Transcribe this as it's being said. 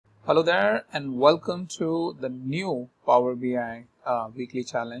Hello there and welcome to the new Power BI weekly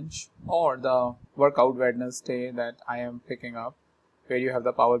challenge or the workout Wednesday that I am picking up, where you have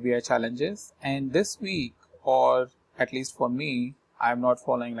the Power BI challenges. And this week, or at least for me, I am not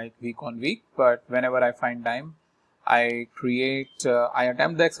following like week on week, but whenever I find time, I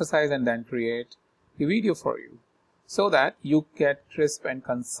attempt the exercise and then create the video for you so that you get crisp and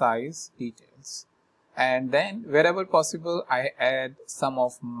concise details. And then wherever possible, I add some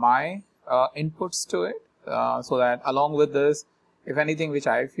of my inputs to it so that along with this, if anything which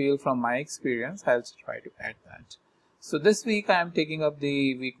I feel from my experience, I'll try to add that. So this week I am taking up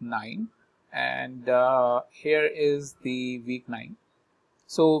the week 9 and here is the week 9.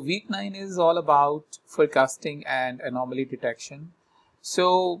 So week 9 is all about forecasting and anomaly detection.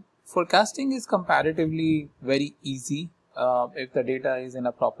 So forecasting is comparatively very easy if the data is in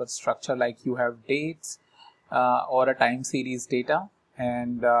a proper structure, like you have dates or a time series data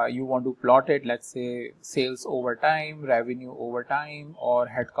and you want to plot it, let's say sales over time, revenue over time, or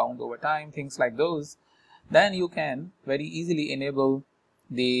headcount over time, things like those. Then you can very easily enable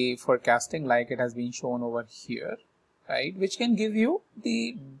the forecasting like it has been shown over here, right, which can give you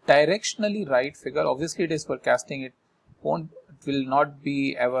the directionally right figure. Obviously it is forecasting, it will not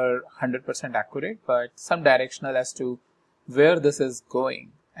be ever 100% accurate, but some directional as to where this is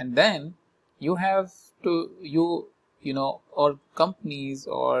going. And then you have to or companies,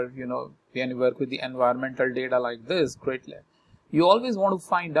 or when you work with the environmental data like this greatly, you always want to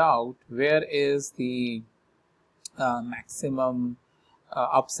find out where is the maximum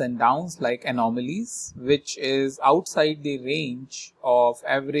ups and downs, like anomalies, which is outside the range of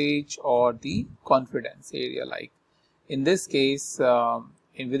average or the confidence area. Like in this case,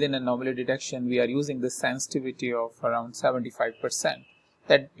 within anomaly detection, we are using the sensitivity of around 75%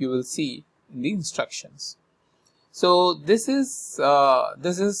 that you will see in the instructions. So this is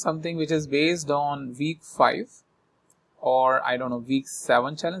something which is based on week 5 or I don't know, week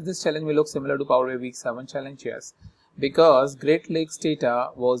 7 challenge. This challenge may look similar to Power BI week 7 challenge, yes, because Great Lakes data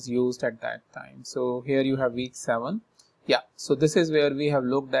was used at that time. So here you have week 7. Yeah, so this is where we have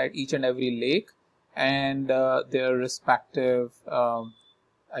looked at each and every lake and their respective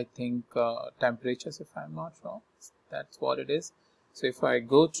I think temperatures, if I'm not wrong. That's what it is. So if I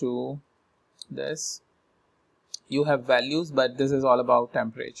go to this, you have values, but this is all about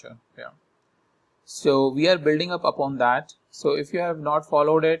temperature. Yeah. So we are building up upon that. So if you have not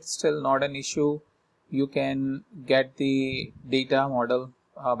followed it, still not an issue. You can get the data model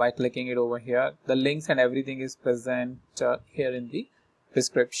by clicking it over here. The links and everything is present here in the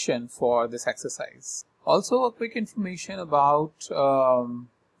description for this exercise. Also a quick information about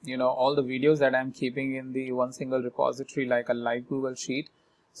all the videos that I'm keeping in the one single repository, like a live Google Sheet.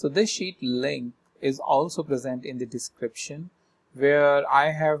 So this sheet link is also present in the description, where I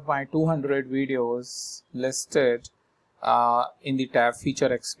have my 200 videos listed in the tab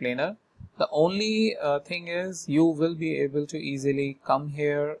Feature Explainer. The only thing is you will be able to easily come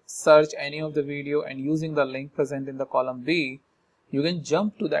here, search any of the video, and using the link present in the column B, you can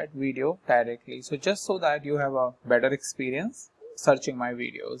jump to that video directly. So just so that you have a better experience searching my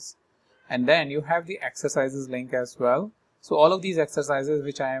videos. And then you have the exercises link as well. So all of these exercises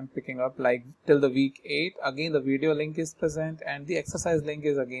which I am picking up, like till the week 8, again the video link is present and the exercise link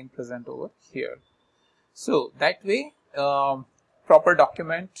is again present over here. So that way proper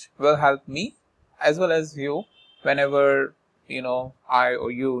document will help me as well as you whenever I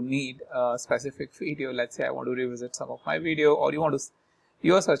or you need a specific video. Let's say I want to revisit some of my video, or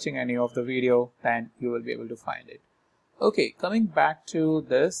you are searching any of the video, then you will be able to find it. Okay, coming back to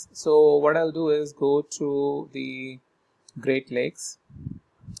this, so what I'll do is go to the Great Lakes.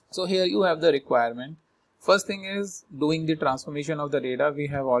 So here you have the requirement. First thing is doing the transformation of the data. We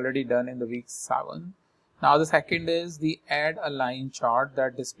have already done in the week 7. Now the second is the add a line chart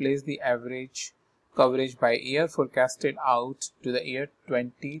that displays the average coverage by year forecasted out to the year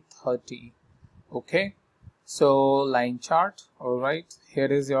 2030. Okay, so line chart. All right, here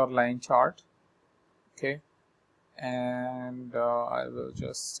is your line chart. Okay, and I will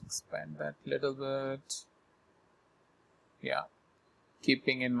just expand that little bit. Yeah,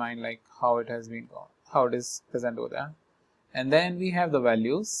 keeping in mind like how it has been gone, how it is present over there. And then we have the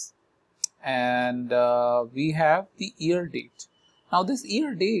values, and we have the year date. Now this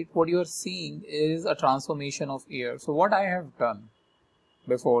year date, what you are seeing is a transformation of year. So what I have done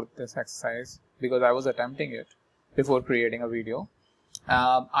before this exercise, because I was attempting it before creating a video,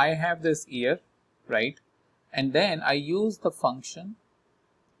 I have this year, right, and then I use the function,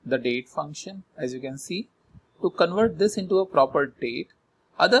 the date function, as you can see, to convert this into a proper date.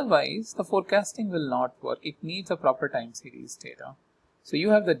 Otherwise the forecasting will not work. It needs a proper time series data. So you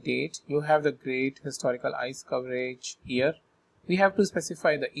have the date, you have the great historical ice coverage year. We have to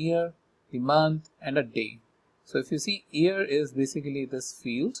specify the year, the month, and a day. So if you see, year is basically this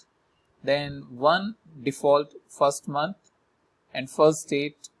field, then one default first month and first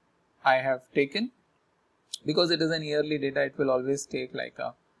date I have taken. Because it is an yearly data, it will always take like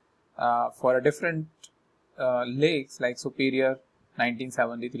a for a different lakes like Superior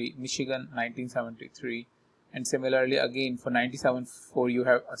 1973, Michigan 1973, and similarly again for 97.4 you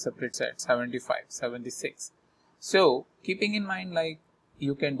have a separate set 75, 76. So keeping in mind, like,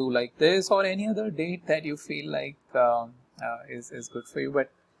 you can do like this or any other date that you feel like is good for you,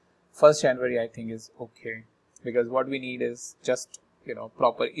 but 1st January I think is okay, because what we need is just, you know,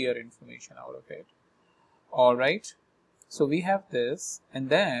 proper year information out of it. Alright, so we have this, and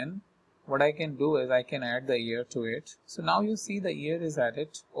then what I can do is I can add the year to it. So now you see the year is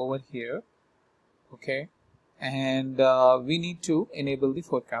added over here, okay, and we need to enable the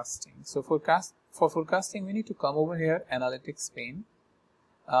forecasting. So for forecasting we need to come over here, analytics pane,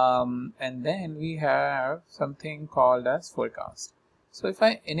 and then we have something called as forecast. So if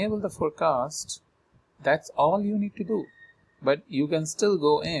I enable the forecast, that's all you need to do, but you can still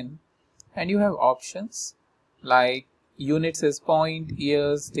go in and you have options like units is point,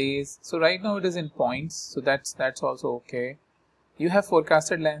 years, days. So right now it is in points, so that's also okay. You have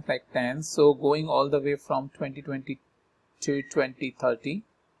forecasted length like 10, so going all the way from 2020 to 2030,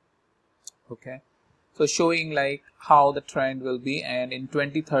 okay, so showing like how the trend will be, and in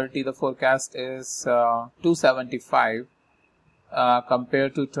 2030 the forecast is 275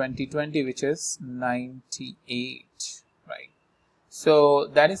 compared to 2020, which is 98, right? So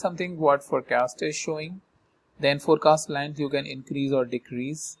that is something what forecast is showing. Then forecast length you can increase or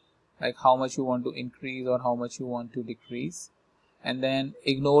decrease, like how much you want to increase or how much you want to decrease. And then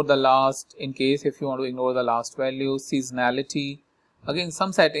ignore the last, in case if you want to ignore the last value. Seasonality, again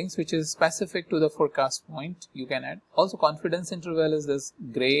some settings which is specific to the forecast point you can add. Also confidence interval is this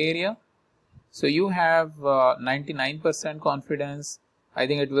gray area. So you have 99% confidence. I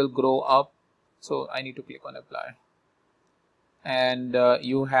think it will grow up, so I need to click on apply. And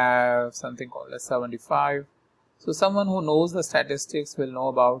you have something called as 75. So someone who knows the statistics will know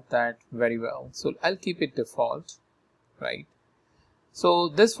about that very well. So I'll keep it default, right? So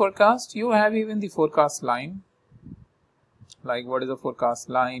this forecast, you have even the forecast line. Like what is the forecast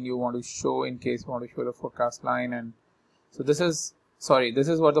line you want to show, in case you want to show the forecast line. And so this is, sorry, this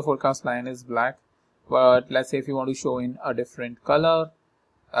is what the forecast line is, black. But let's say if you want to show in a different color,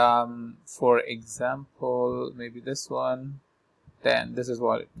 for example, maybe this one, then this is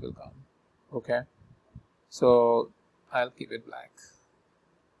what it will come, okay? So I'll keep it black.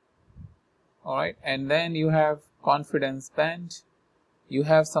 Alright, and then you have confidence band. You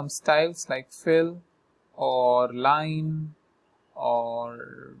have some styles like fill or line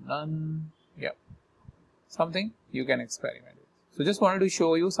or none, yeah, something you can experiment with. So just wanted to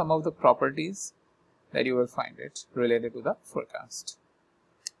show you some of the properties that you will find it related to the forecast.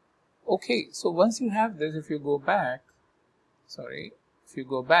 Okay, so once you have this, if you go back, sorry, if you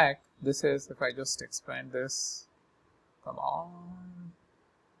go back, this is, if I just expand this, come on,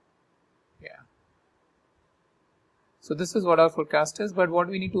 yeah. So this is what our forecast is, but what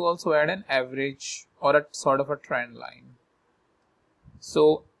we need to also add an average or a sort of a trend line.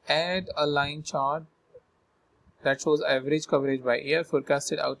 So add a line chart that shows average coverage by year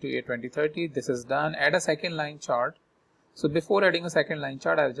forecasted out to year 2030. This is done. Add a second line chart. So before adding a second line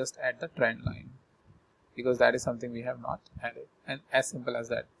chart, I'll just add the trend line, because that is something we have not added, and as simple as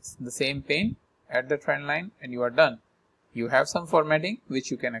that. It's the same pane, add the trend line, and you are done. You have some formatting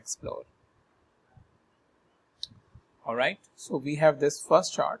which you can explore. Alright, so we have this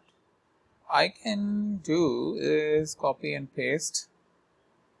first chart. I can do is copy and paste.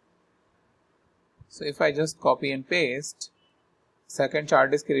 So if I just copy and paste, second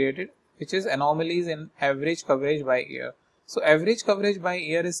chart is created, which is anomalies in average coverage by year. So average coverage by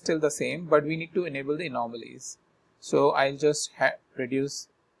year is still the same, but we need to enable the anomalies. So I'll just reduce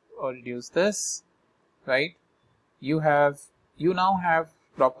this, right? You now have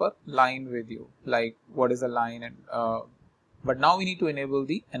proper line with you, like what is a line, and but now we need to enable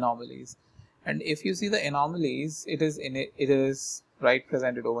the anomalies. And if you see the anomalies, it is right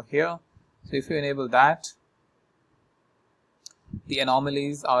presented over here. So if you enable that, the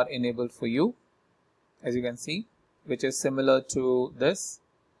anomalies are enabled for you, as you can see, which is similar to this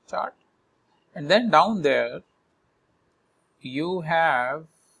chart. And then down there you have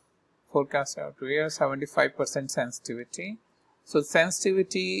forecast out to year, 75% sensitivity. So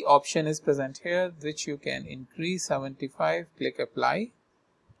sensitivity option is present here, which you can increase 75, click apply,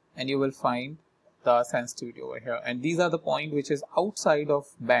 and you will find the sensitivity over here, and these are the point which is outside of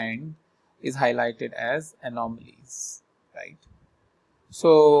band is highlighted as anomalies, right?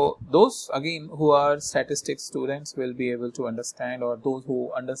 So those again who are statistics students will be able to understand, or those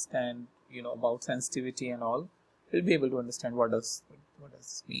who understand about sensitivity and all will be able to understand what does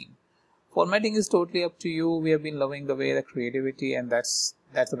this mean. Formatting is totally up to you. We have been loving the way the creativity, and that's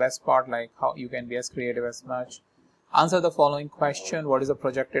the best part, like how you can be as creative as much. Answer the following question: what is the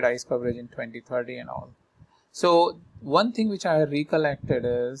projected ice coverage in 2030 and all. So one thing which I recollected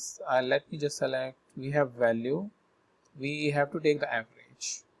is, let me just select, we have value, we have to take the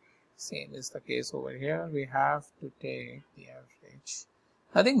average. Same is the case over here, we have to take the average.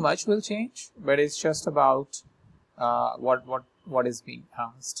 Nothing much will change, but it's just about what is being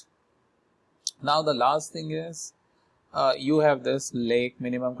asked. Now the last thing is, you have this lake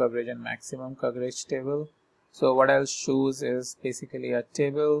minimum coverage and maximum coverage table. So what I'll choose is basically a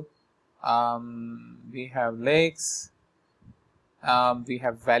table. We have lakes, we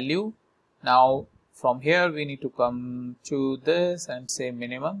have value. Now from here we need to come to this and say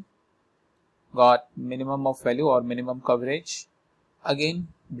minimum. Got minimum of value or minimum coverage. Again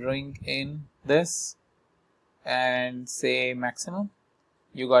bring in this and say maximum.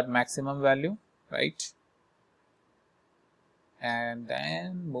 You got maximum value, right? And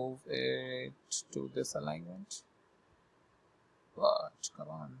then move it to this alignment. But come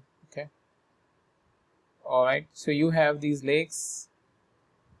on, okay. All right, so you have these lakes.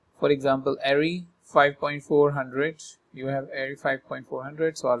 For example, Erie 5.400. You have Erie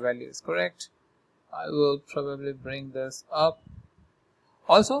 5.400, so our value is correct. I will probably bring this up.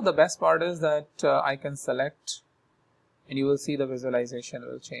 Also, the best part is that I can select, and you will see the visualization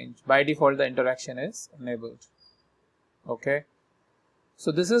will change. By default, the interaction is enabled. Okay,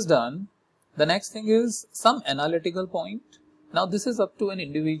 so this is done. The next thing is some analytical point. Now this is up to an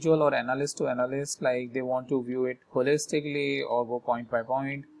individual or analyst to analyst, like they want to view it holistically or go point by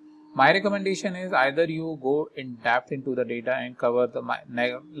point. My recommendation is either you go in depth into the data and cover the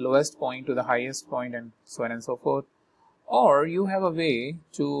lowest point to the highest point and so on and so forth, or you have a way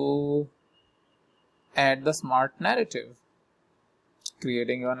to add the smart narrative,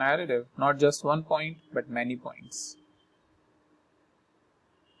 creating your narrative, not just one point but many points,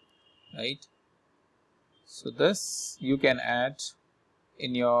 right? So this you can add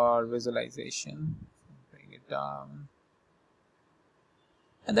in your visualization. Bring it down,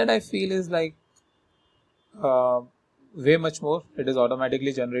 and that I feel is like way much more. It is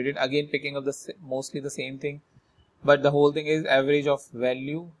automatically generated, again picking up mostly the same thing, but the whole thing is average of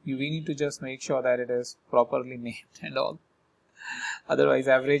value. We need to just make sure that it is properly named and all. Otherwise,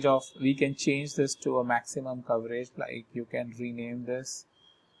 average of, we can change this to a maximum coverage, like you can rename this.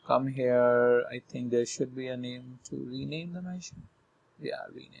 Come here, I think there should be a name to rename the measure. Yeah,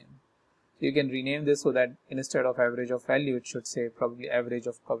 rename. So you can rename this so that instead of average of value, it should say probably average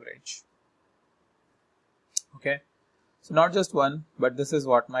of coverage. Okay, so not just one, but this is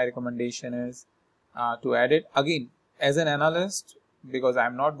what my recommendation is, to add it. Again, as an analyst, because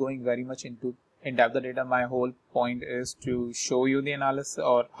I'm not going very much into in-depth the data, my whole point is to show you the analysis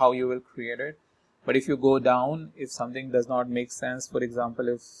or how you will create it. But if you go down, if something does not make sense, for example,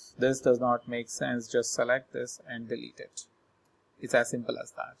 if this does not make sense, just select this and delete it. It's as simple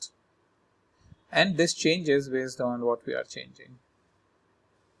as that. And this changes based on what we are changing.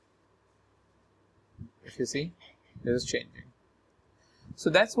 If you see, this is changing.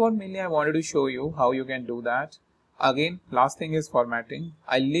 So that's what mainly I wanted to show you, how you can do that. Again, last thing is formatting.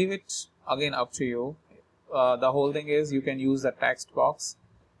 I leave it again up to you. The whole thing is you can use the text box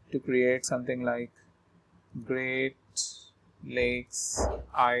to create something like Great Lakes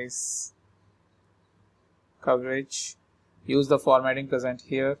Ice Coverage. Use the formatting present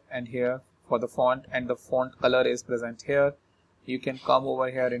here and here for the font, and the font color is present here. You can come over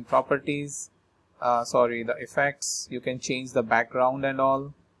here in properties, the effects. You can change the background and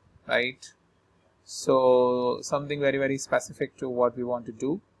all, right? So something very, very specific to what we want to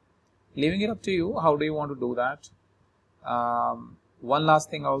do. Leaving it up to you, how do you want to do that? One last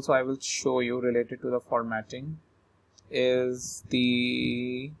thing also I will show you related to the formatting is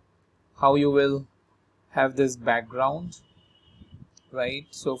how you will have this background, right?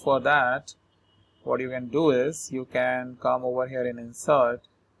 So for that, what you can do is you can come over here and insert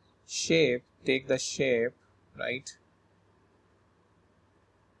shape, take the shape, right,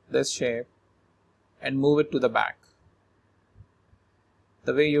 this shape, and move it to the back.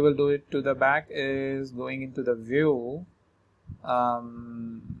 The way you will do it to the back is going into the view,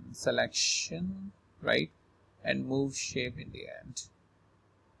 selection, right, and move shape in the end,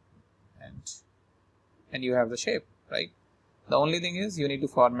 and you have the shape, right? The only thing is you need to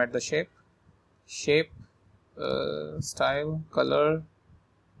format the shape shape, style, color,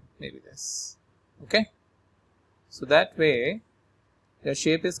 maybe this. Okay, so that way your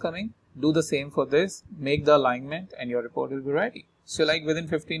shape is coming. Do the same for this, make the alignment, and your report will be ready. So like within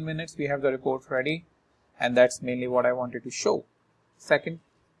 15 minutes we have the report ready, and that's mainly what I wanted to show. Second,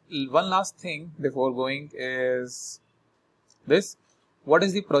 one last thing before going is this. What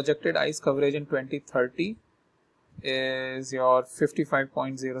is the projected ice coverage in 2030? Is your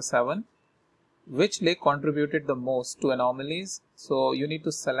 55.07. Which lake contributed the most to anomalies? So you need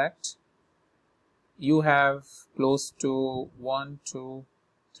to select. You have close to 1, 2,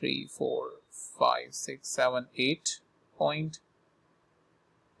 3, 4, 5, 6, 7, 8 point,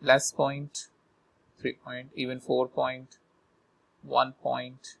 less point, 3 point, even 4 point, 1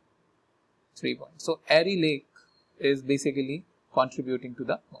 point, 3 point. So Airy Lake is basically contributing to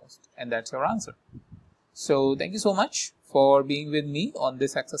the most, and that's your answer. So thank you so much for being with me on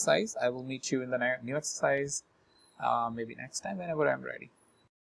this exercise. I will meet you in the new exercise maybe next time whenever I'm ready.